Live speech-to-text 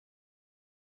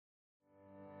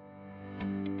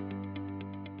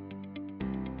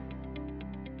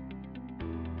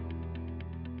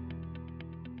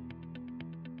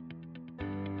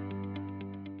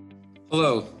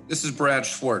Hello, this is Brad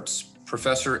Schwartz,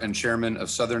 Professor and Chairman of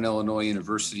Southern Illinois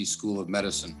University School of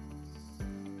Medicine.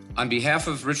 On behalf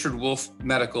of Richard Wolf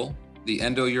Medical, the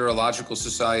Endourological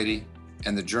Society,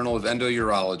 and the Journal of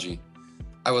Endourology,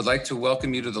 I would like to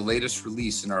welcome you to the latest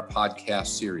release in our podcast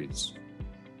series.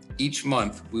 Each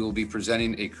month, we will be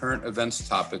presenting a current events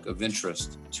topic of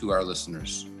interest to our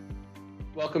listeners.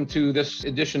 Welcome to this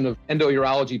edition of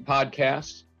Endourology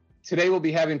Podcast. Today, we'll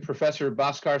be having Professor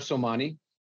Bhaskar Somani.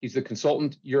 He's the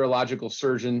consultant urological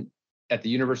surgeon at the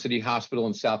University Hospital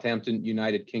in Southampton,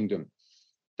 United Kingdom.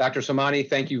 Dr. Somani,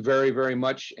 thank you very, very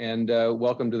much, and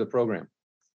welcome to the program.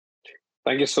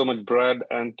 Thank you so much, Brad,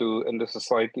 and to Endo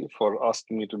Society for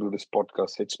asking me to do this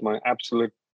podcast. It's my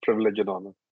absolute privilege and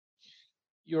honor.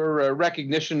 Your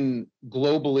recognition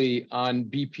globally on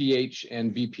BPH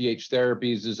and BPH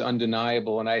therapies is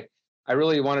undeniable, and I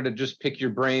really wanted to just pick your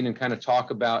brain and kind of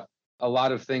talk about a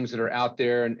lot of things that are out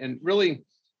there, and really,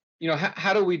 you know,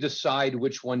 how do we decide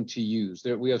which one to use?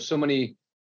 We have so many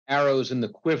arrows in the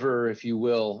quiver, if you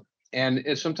will, and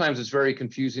sometimes it's very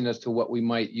confusing as to what we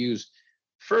might use.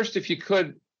 First, if you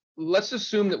could, let's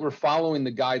assume that we're following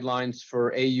the guidelines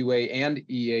for AUA and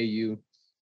EAU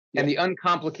and the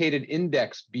uncomplicated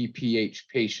index BPH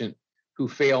patient who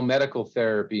fail medical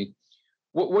therapy.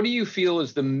 What do you feel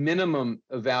is the minimum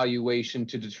evaluation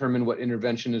to determine what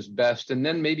intervention is best? And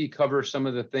then maybe cover some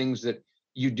of the things that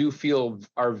you do feel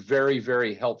are very,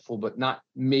 very helpful, but not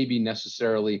maybe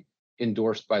necessarily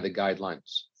endorsed by the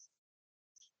guidelines.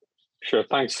 Sure.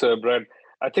 Thanks, Brad.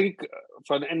 I think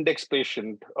for an index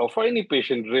patient, or for any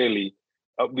patient really,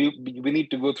 we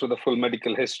need to go through the full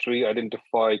medical history,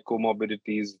 identify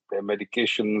comorbidities, their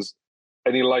medications,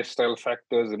 any lifestyle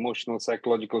factors, emotional,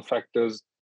 psychological factors.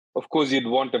 Of course, you'd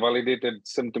want a validated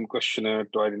symptom questionnaire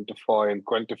to identify and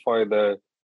quantify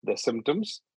the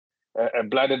symptoms. A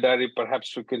bladder diary,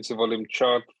 perhaps frequency volume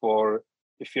chart for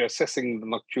if you're assessing the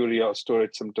nocturia or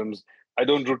storage symptoms. I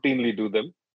don't routinely do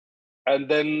them.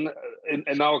 And then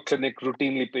in our clinic,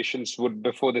 routinely patients would,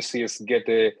 before they see us, get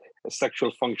a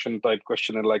sexual function type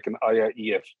questionnaire like an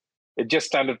IIEF. It's just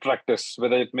standard practice,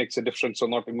 whether it makes a difference or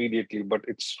not immediately, but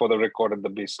it's for the record at the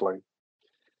baseline.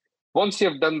 Once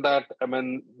you've done that,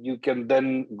 you can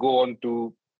then go on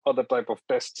to other type of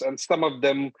tests, and some of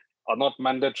them are not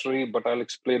mandatory, but I'll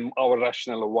explain our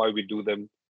rationale of why we do them.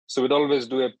 So we'd always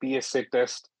do a PSA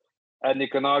test, and you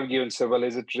can argue and say, well,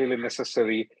 is it really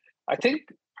necessary? I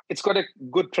think it's got a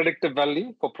good predictive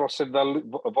value for prostate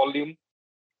volume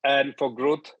and for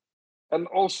growth. And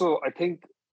also, I think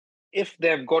if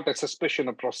they've got a suspicion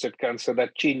of prostate cancer,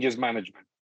 that changes management.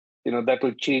 You know, that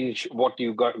will change what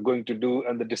you got going to do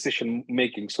and the decision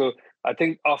making. So I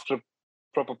think after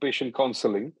proper patient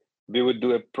counseling, we would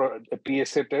do a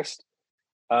PSA test.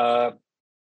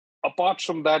 Apart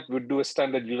from that, we'd do a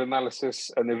standard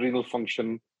urinalysis and a renal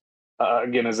function,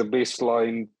 again, as a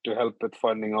baseline to help with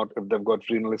finding out if they've got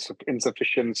renal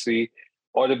insufficiency,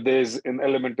 or if there's an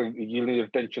element of urinary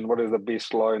retention, what is the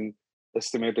baseline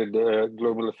estimated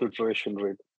global filtration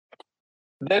rate.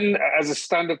 Then, as a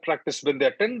standard practice, when they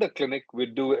attend the clinic, we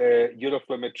do a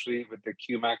uroflowmetry with the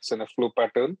Qmax and a flow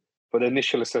pattern for the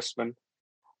initial assessment.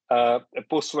 A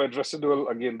post-void residual,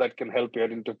 again, that can help you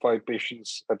identify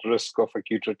patients at risk of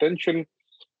acute retention.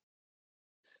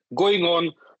 Going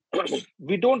on,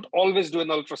 we don't always do an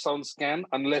ultrasound scan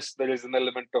unless there is an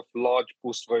element of large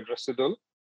post-void residual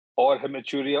or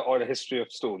hematuria or a history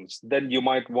of stones. Then you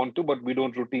might want to, but we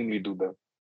don't routinely do that.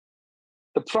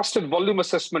 The prostate volume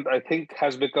assessment, I think,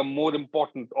 has become more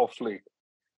important of late.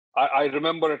 I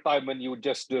remember a time when you would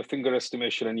just do a finger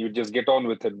estimation and you just get on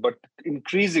with it. But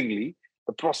increasingly,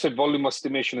 the prostate volume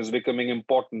estimation is becoming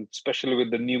important, especially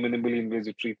with the new minimally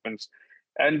invasive treatments.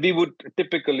 And we would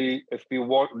typically, if we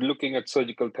were looking at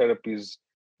surgical therapies,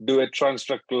 do a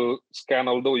transrectal scan,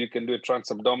 although you can do a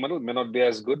transabdominal, may not be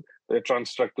as good, but a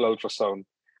transrectal ultrasound.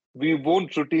 We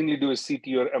won't routinely do a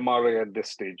CT or MRI at this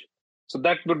stage. So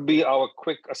that would be our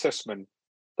quick assessment.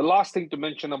 The last thing to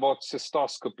mention about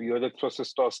cystoscopy or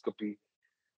electrocystoscopy,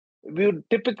 we would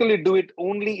typically do it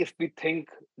only if we think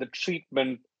the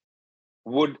treatment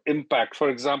would impact.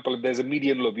 For example, if there's a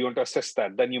median lobe, you want to assess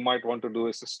that, then you might want to do a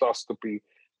cystoscopy.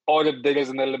 Or if there is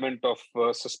an element of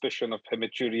suspicion of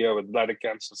hematuria with bladder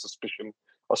cancer suspicion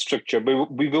or stricture.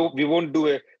 But we won't do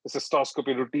a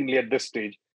cystoscopy routinely at this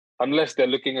stage unless they're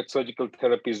looking at surgical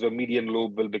therapies where median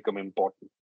lobe will become important.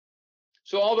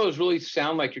 So all those really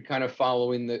sound like you're kind of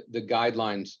following the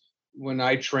guidelines. When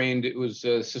I trained, it was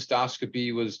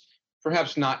cystoscopy was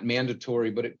perhaps not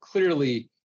mandatory, but it clearly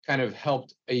kind of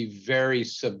helped a very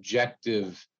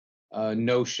subjective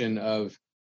notion of,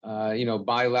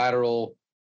 bilateral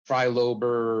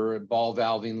trilobar, ball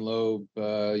valving lobe,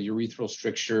 urethral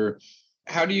stricture.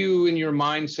 How do you, in your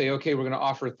mind, say, okay, we're going to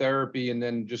offer therapy and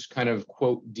then just kind of,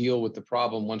 quote, deal with the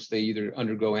problem once they either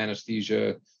undergo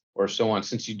anesthesia or so on,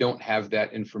 since you don't have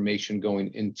that information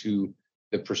going into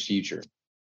the procedure?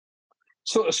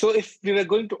 So if we were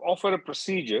going to offer a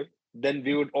procedure, then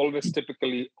we would always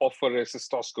typically offer a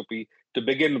cystoscopy to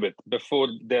begin with before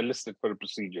they're listed for a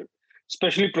procedure,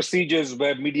 especially procedures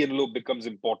where median lobe becomes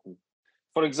important.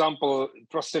 For example,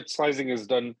 prostate sizing is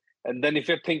done, and then if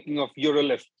you're thinking of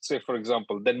urolift, say for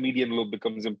example, then median lobe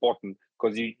becomes important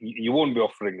because you won't be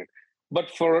offering it. But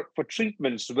for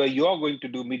treatments where you are going to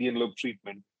do median lobe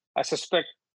treatment, I suspect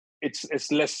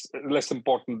it's less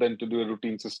important than to do a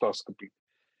routine cystoscopy.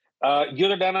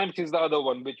 Urodynamics is the other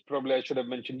one, which probably I should have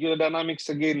mentioned. Urodynamics,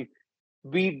 again,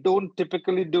 we don't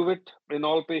typically do it in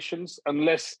all patients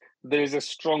unless there is a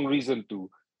strong reason to,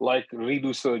 like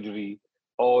redo surgery,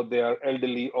 or they are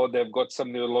elderly, or they've got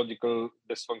some neurological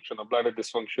dysfunction or bladder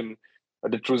dysfunction, a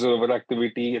detrusor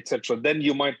overactivity, etc. Then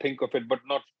you might think of it, but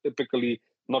not typically,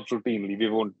 not routinely. We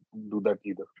won't do that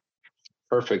either.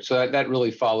 Perfect. So that really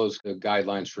follows the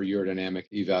guidelines for urodynamic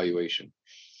evaluation.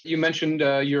 You mentioned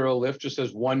UroLift just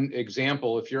as one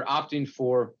example. If you're opting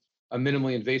for a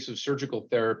minimally invasive surgical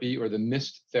therapy or the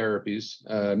MIST therapies,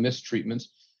 MIST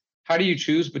treatments, how do you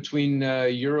choose between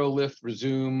UroLift,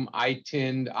 Resume,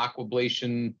 iTind,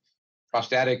 aquablation,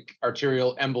 prostatic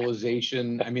arterial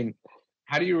embolization? I mean,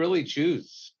 how do you really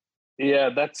choose? Yeah,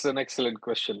 that's an excellent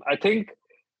question. I think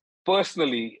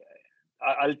personally,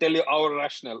 I'll tell you our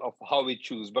rationale of how we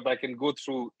choose, but I can go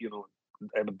through,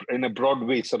 in a broad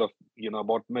way, sort of,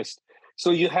 about MIST.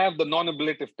 So you have the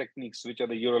non-ablative techniques, which are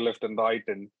the UroLift and the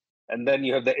iTind, and then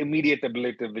you have the immediate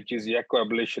ablative, which is your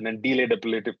aquablation, and delayed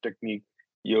ablative technique,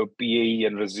 your PAE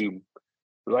and Resume,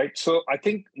 right? So I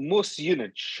think most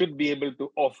units should be able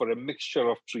to offer a mixture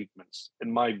of treatments,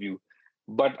 in my view,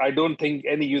 but I don't think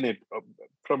any unit,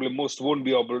 probably most, won't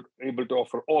be able to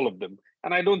offer all of them,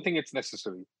 and I don't think it's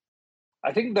necessary.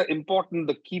 I think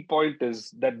the key point is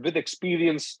that with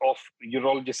experience of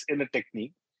urologists in a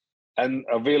technique and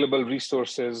available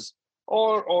resources,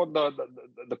 or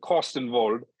the cost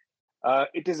involved,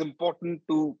 it is important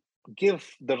to give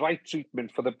the right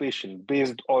treatment for the patient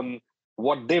based on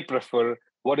what they prefer,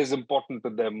 what is important to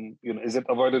them. Is it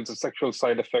avoidance of sexual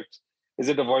side effects? Is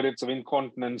it avoidance of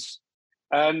incontinence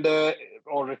and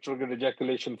or retrograde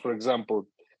ejaculation, for example?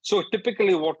 So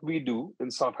typically what we do in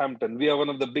Southampton, we are one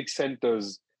of the big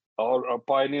centers or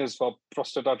pioneers for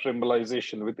prostate artery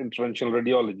embolization with interventional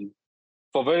radiology.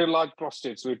 For very large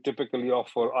prostates, we typically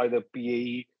offer either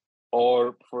PAE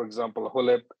or, for example,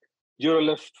 HOLEP,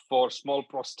 UroLift for small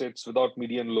prostates without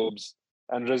median lobes,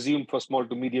 and Resume for small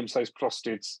to medium-sized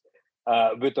prostates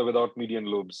with or without median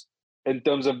lobes in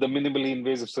terms of the minimally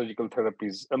invasive surgical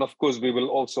therapies. And of course, we will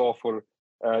also offer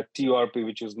TURP,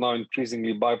 which is now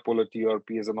increasingly bipolar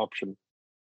TURP as an option.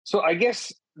 So I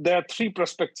guess there are three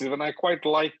perspectives, and I quite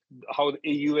like how the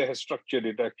AUA has structured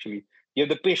it, actually. You have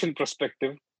the patient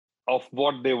perspective of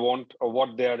what they want or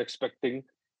what they are expecting.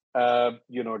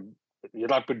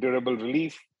 Rapid durable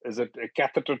relief, is it a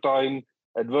catheter time,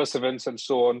 adverse events, and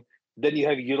so on. Then you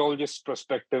have urologist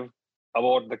perspective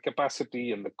about the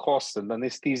capacity and the cost and the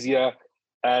anesthesia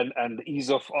and the ease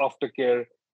of aftercare.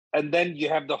 And then you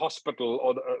have the hospital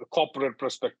or the corporate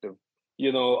perspective.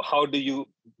 How do you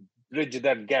bridge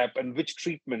that gap and which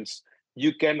treatments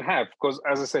you can have? Because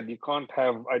as I said, you can't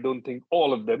have, I don't think,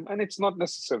 all of them, and it's not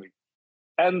necessary.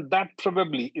 And that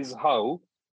probably is how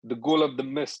the goal of the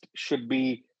MIST should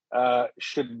be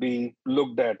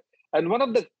looked at. And one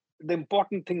of the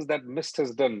important things that MIST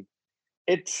has done,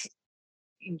 it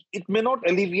may not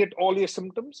alleviate all your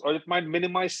symptoms, or it might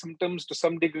minimize symptoms to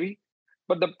some degree.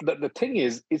 But the thing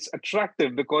is, it's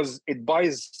attractive because it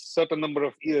buys certain number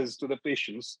of years to the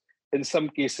patients in some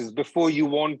cases before you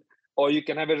want, or you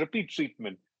can have a repeat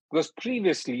treatment. Because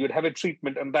previously you'd have a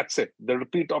treatment and that's it. The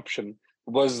repeat option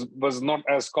was not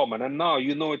as common. And now,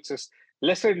 it's just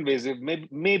lesser invasive,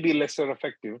 maybe lesser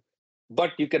effective,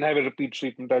 but you can have a repeat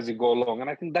treatment as you go along. And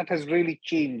I think that has really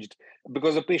changed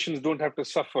because the patients don't have to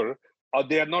suffer, or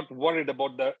they are not worried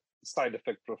about the side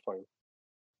effect profile.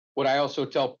 What I also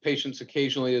tell patients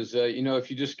occasionally is, if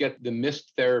you just get the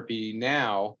MIST therapy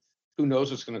now, who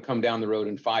knows what's going to come down the road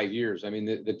in 5 years? I mean,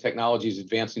 the technology is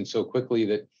advancing so quickly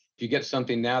that if you get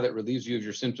something now that relieves you of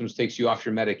your symptoms, takes you off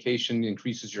your medication,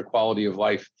 increases your quality of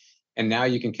life, and now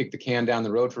you can kick the can down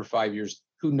the road for 5 years,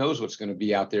 who knows what's going to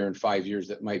be out there in 5 years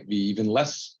that might be even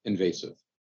less invasive?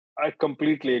 I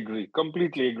completely agree.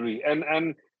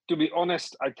 And to be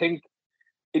honest, I think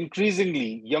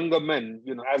increasingly younger men,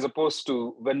 as opposed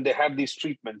to when they have these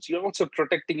treatments, you're also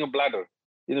protecting your bladder.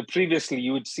 Previously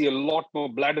you would see a lot more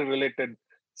bladder-related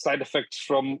side effects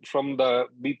from the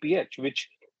BPH,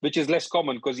 which is less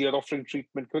common because you're offering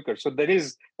treatment quicker. So there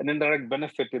is an indirect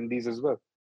benefit in these as well.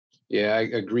 Yeah, I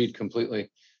agreed completely.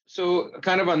 So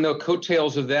kind of on the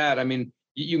coattails of that, I mean,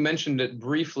 you mentioned it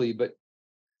briefly, but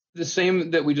the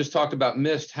same that we just talked about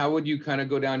mist, how would you kind of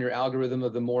go down your algorithm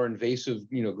of the more invasive,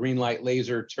 green light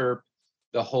laser, TERP,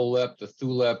 the HOLEP, the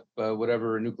THULEP,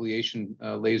 whatever enucleation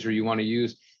laser you want to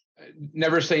use?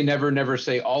 Never say never, never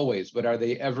say always, but are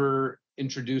they ever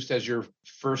introduced as your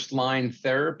first line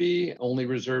therapy, only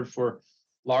reserved for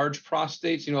large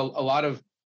prostates? A lot of,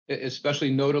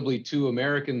 especially notably three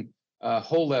American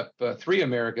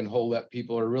HOLEP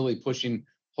people are really pushing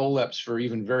HOLEPs for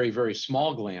even very, very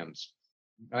small glands.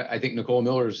 I think Nicole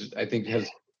Miller's, has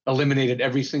eliminated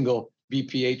every single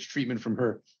BPH treatment from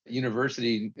her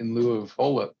university in lieu of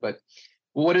HOLEP. But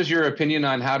what is your opinion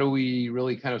on how do we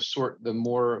really kind of sort the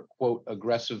more, quote,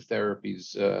 aggressive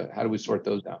therapies? How do we sort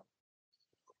those out?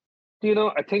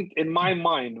 I think in my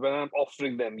mind, when I'm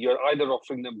offering them, you're either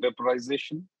offering them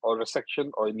vaporization or resection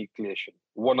or enucleation,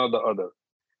 one or the other.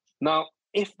 Now,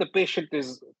 if the patient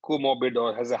is comorbid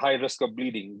or has a high risk of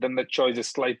bleeding, then the choice is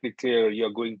slightly clear. You're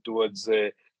going towards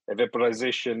a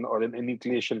vaporization or an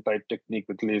enucleation type technique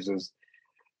with lasers.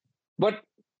 But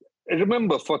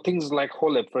remember, for things like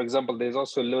HOLEP, for example, there's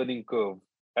also a learning curve.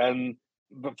 And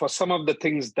for some of the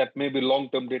things that may be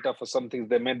long-term data, for some things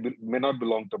they may not be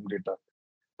long-term data.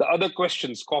 The other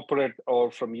questions, corporate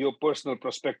or from your personal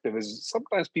perspective, is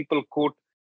sometimes people quote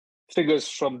figures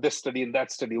from this study and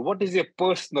that study. What is your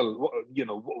personal,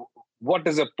 what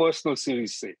does a personal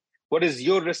series say? What is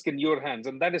your risk in your hands?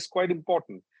 And that is quite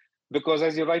important because,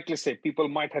 as you rightly say, people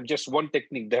might have just one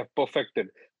technique they have perfected,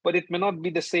 but it may not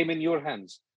be the same in your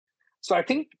hands. So I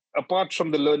think apart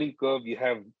from the learning curve, you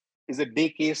have is a day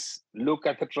case, low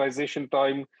catheterization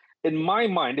time. In my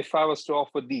mind, if I was to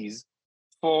offer these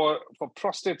for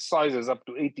prostate sizes up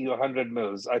to 80 or 100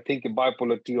 mils, I think a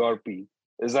bipolar TRP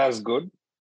is as good.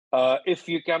 If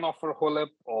you can offer HOLEP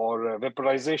or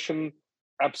vaporization,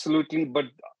 absolutely. But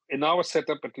in our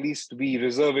setup, at least we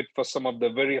reserve it for some of the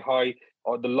very high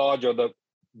or the large or the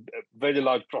very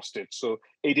large prostates. So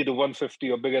 80 to 150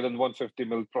 or bigger than 150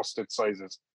 mil prostate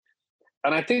sizes.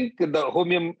 And I think the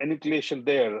homium enucleation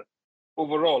there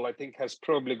overall, I think has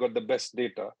probably got the best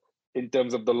data in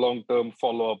terms of the long-term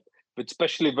follow-up, with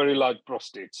especially very large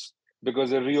prostates, because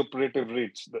the reoperative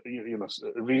rates,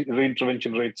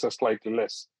 reintervention rates are slightly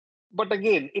less. But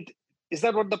again, is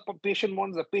that what the patient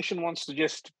wants? The patient wants to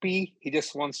just pee. He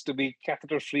just wants to be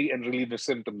catheter-free and relieve the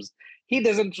symptoms. He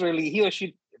doesn't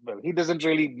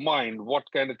really mind what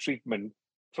kind of treatment,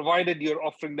 provided you're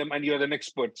offering them and you're an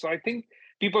expert. So I think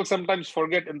people sometimes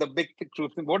forget in the big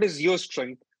truth, what is your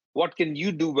strength? What can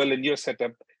you do well in your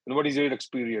setup? And what is your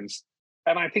experience?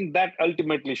 And I think that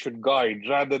ultimately should guide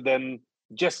rather than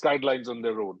just guidelines on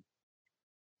their own.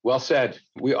 Well said.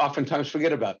 We oftentimes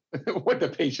forget about what the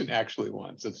patient actually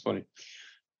wants. That's funny.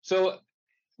 So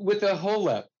with a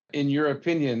HOLEP, in your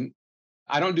opinion,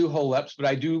 I don't do HOLEPs, but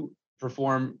I do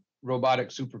perform robotic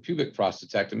suprapubic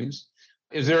prostatectomies.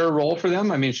 Is there a role for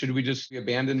them? I mean, should we just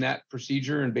abandon that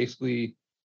procedure and basically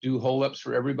do HOLEPs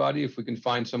for everybody if we can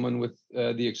find someone with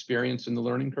the experience in the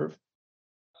learning curve?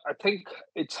 I think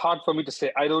it's hard for me to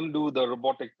say. I don't do the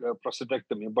robotic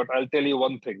prostatectomy, but I'll tell you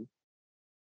one thing.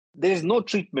 There is no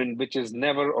treatment which is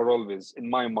never or always in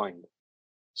my mind.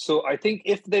 So I think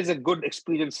if there's a good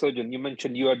experienced surgeon, you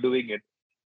mentioned you are doing it,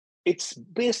 it's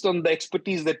based on the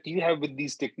expertise that you have with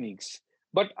these techniques.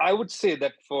 But I would say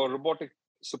that for robotic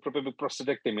suprapubic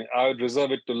prostatectomy, I would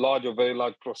reserve it to large or very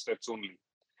large prostates only,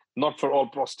 not for all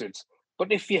prostates.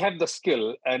 But if you have the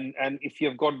skill and if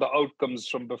you've got the outcomes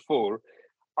from before,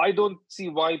 I don't see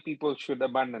why people should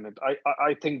abandon it.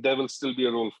 I think there will still be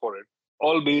a role for it,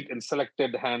 albeit in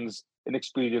selected hands,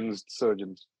 inexperienced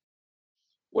surgeons.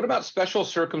 What about special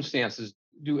circumstances?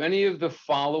 Do any of the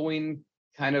following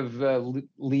kind of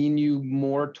lean you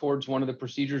more towards one of the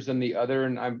procedures than the other?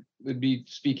 And I would be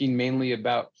speaking mainly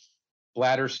about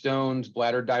bladder stones,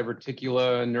 bladder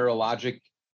diverticula, neurologic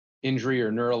injury or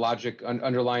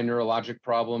underlying neurologic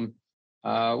problem.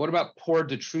 What about poor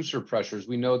detrusor pressures?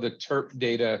 We know the TERP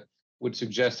data would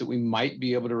suggest that we might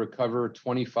be able to recover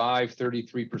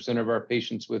 33% of our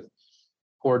patients with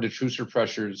poor detrusor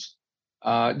pressures.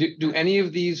 Do any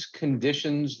of these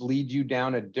conditions lead you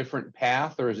down a different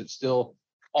path, or is it still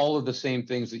all of the same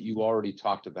things that you already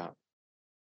talked about?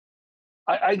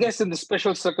 I guess in the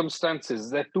special circumstances,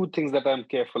 there are two things that I'm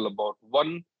careful about.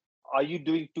 One, are you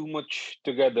doing too much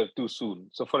together too soon?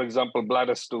 So for example,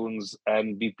 bladder stones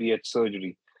and BPH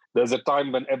surgery. There's a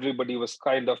time when everybody was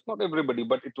not everybody,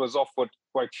 but it was offered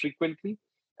quite frequently.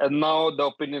 And now the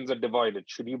opinions are divided.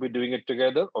 Should you be doing it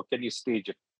together or can you stage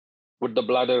it? Would the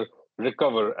bladder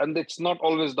recover? And it's not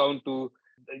always down to,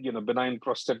 benign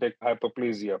prostatic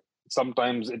hyperplasia.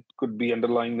 Sometimes it could be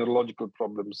underlying neurological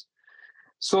problems.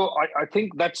 So I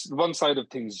think that's one side of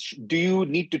things. Do you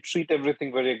need to treat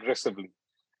everything very aggressively?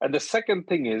 And the second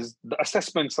thing is the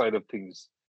assessment side of things.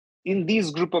 In these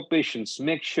group of patients,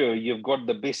 make sure you've got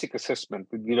the basic assessment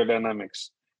with urodynamics,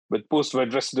 with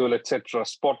post-wed residual, etc.,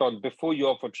 spot on before you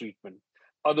offer treatment.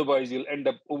 Otherwise, you'll end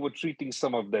up over-treating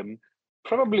some of them,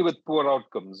 probably with poor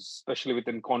outcomes, especially with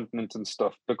incontinence and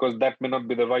stuff, because that may not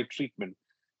be the right treatment.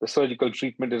 The surgical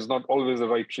treatment is not always the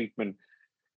right treatment.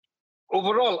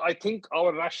 Overall, I think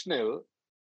our rationale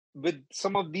with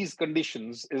some of these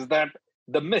conditions is that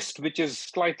the mist, which is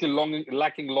slightly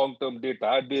lacking long-term data,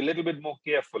 I'd be a little bit more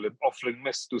careful in offering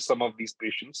mist to some of these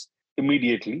patients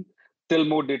immediately till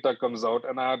more data comes out,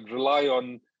 and I'd rely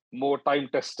on more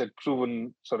time-tested,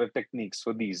 proven sort of techniques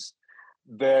for these,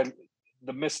 where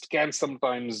the mist can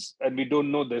sometimes, and we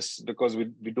don't know this because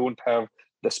we don't have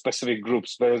the specific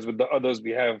groups, whereas with the others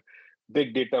we have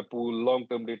big data pool,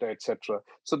 long-term data, etc.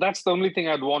 So that's the only thing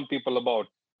I'd warn people about.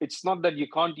 It's not that you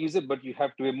can't use it, but you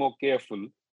have to be more careful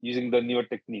using the newer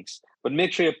techniques. But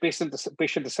make sure your patient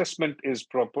assessment is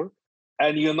proper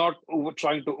and you're not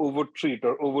trying to over-treat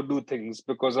or overdo things,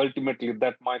 because ultimately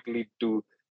that might lead to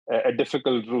a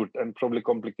difficult route and probably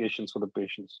complications for the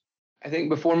patients. I think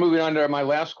before moving on to my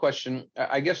last question,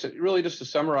 I guess really just to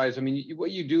summarize, I mean,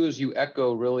 what you do is you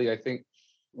echo really, I think,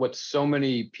 what so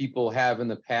many people have in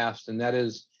the past, and that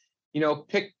is,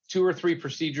 pick 2 or 3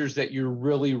 procedures that you're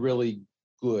really, really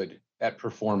good at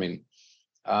performing.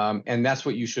 And that's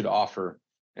what you should offer.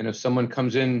 And if someone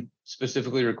comes in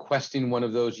specifically requesting one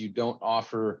of those you don't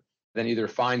offer, then either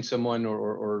find someone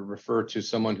or refer to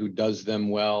someone who does them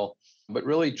well, but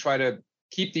really try to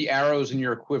keep the arrows in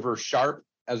your quiver sharp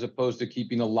as opposed to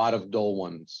keeping a lot of dull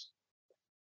ones.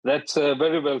 That's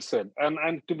very well said.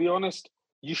 And to be honest,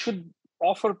 you should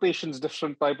offer patients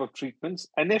different type of treatments.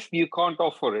 And if you can't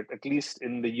offer it, at least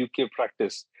in the UK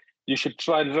practice, you should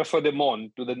try and refer them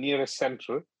on to the nearest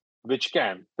center, which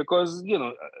can, because,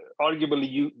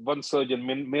 arguably one surgeon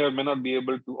may or may not be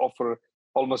able to offer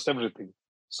almost everything.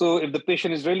 So if the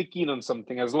patient is really keen on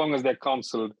something, as long as they're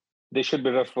counseled, they should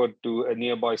be referred to a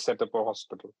nearby setup or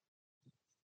hospital.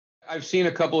 I've seen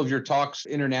a couple of your talks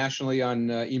internationally on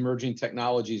emerging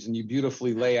technologies, and you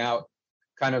beautifully lay out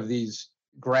kind of these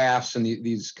graphs and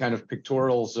these kind of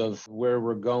pictorials of where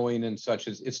we're going and such.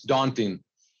 It's daunting.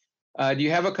 Do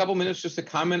you have a couple minutes just to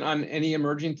comment on any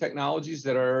emerging technologies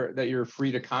that you're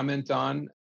free to comment on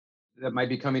that might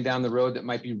be coming down the road that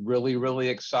might be really, really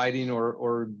exciting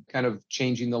or kind of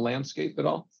changing the landscape at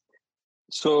all?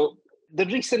 So the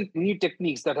recent new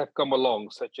techniques that have come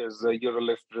along, such as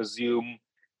Urolift, Resume,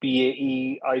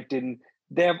 PAE, ITIN,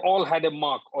 they have all had a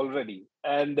mark already.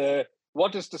 And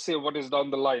what is to say what is down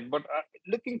the line? But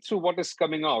looking through what is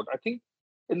coming out, I think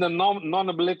in the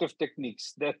non-ablative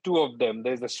techniques, there are 2 of them.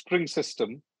 There's the spring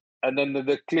system and then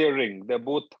the clear ring. They're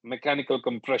both mechanical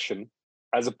compression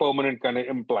as a permanent kind of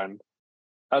implant.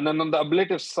 And then on the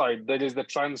ablative side, there is the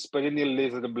transperineal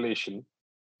laser ablation,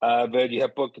 where you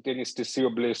have percutaneous tissue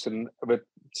ablation with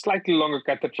slightly longer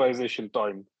catheterization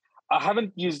time. I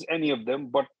haven't used any of them,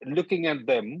 but looking at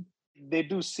them, they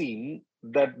do seem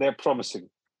that they're promising.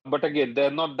 But again, there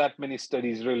are not that many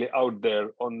studies really out there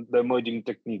on the emerging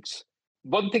techniques.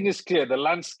 One thing is clear, the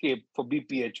landscape for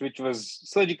BPH, which was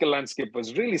surgical landscape,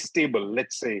 was really stable,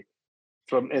 let's say,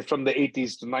 from the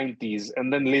 80s to 90s,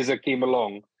 and then laser came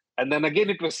along. And then again,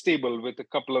 it was stable with a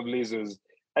couple of lasers.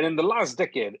 And in the last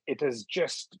decade, it has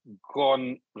just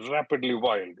gone rapidly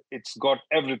wild. It's got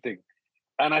everything.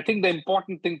 And I think the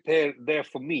important thing there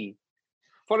for me,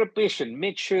 for a patient,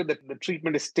 make sure that the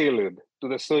treatment is tailored to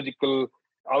the surgical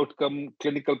outcome,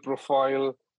 clinical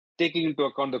profile, taking into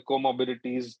account the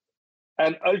comorbidities.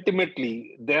 And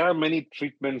ultimately, there are many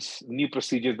treatments, new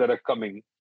procedures that are coming.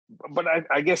 But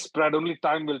I guess, Brad, only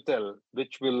time will tell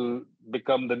which will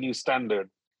become the new standard.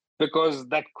 Because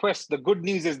that quest, the good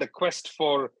news is the quest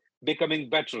for becoming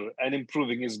better and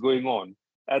improving is going on.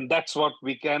 And that's what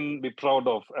we can be proud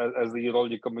of as the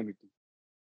urology community.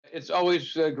 It's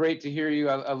always great to hear you.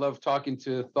 I love talking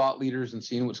to thought leaders and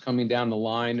seeing what's coming down the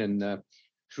line, and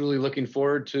truly looking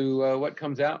forward to what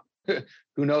comes out.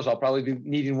 Who knows? I'll probably be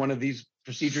needing one of these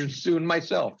procedures soon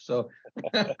myself. So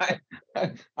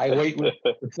I wait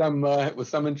with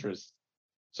some interest.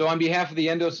 So on behalf of the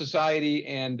Endo Society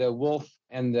and Wolf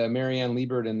and Marianne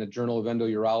Liebert and the Journal of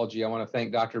Endourology, I want to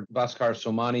thank Dr. Bhaskar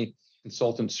Somani,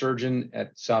 consultant surgeon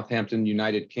at Southampton,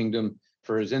 United Kingdom,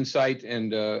 for his insight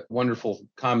and wonderful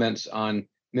comments on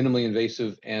minimally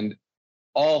invasive and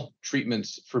all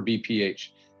treatments for BPH.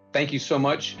 Thank you so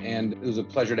much, and it was a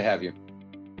pleasure to have you.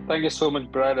 Thank you so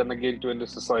much, Brad, and again to Endo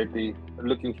Society.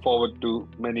 Looking forward to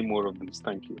many more of these.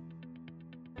 Thank you.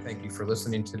 Thank you for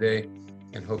listening today,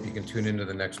 and hope you can tune into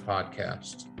the next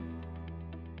podcast.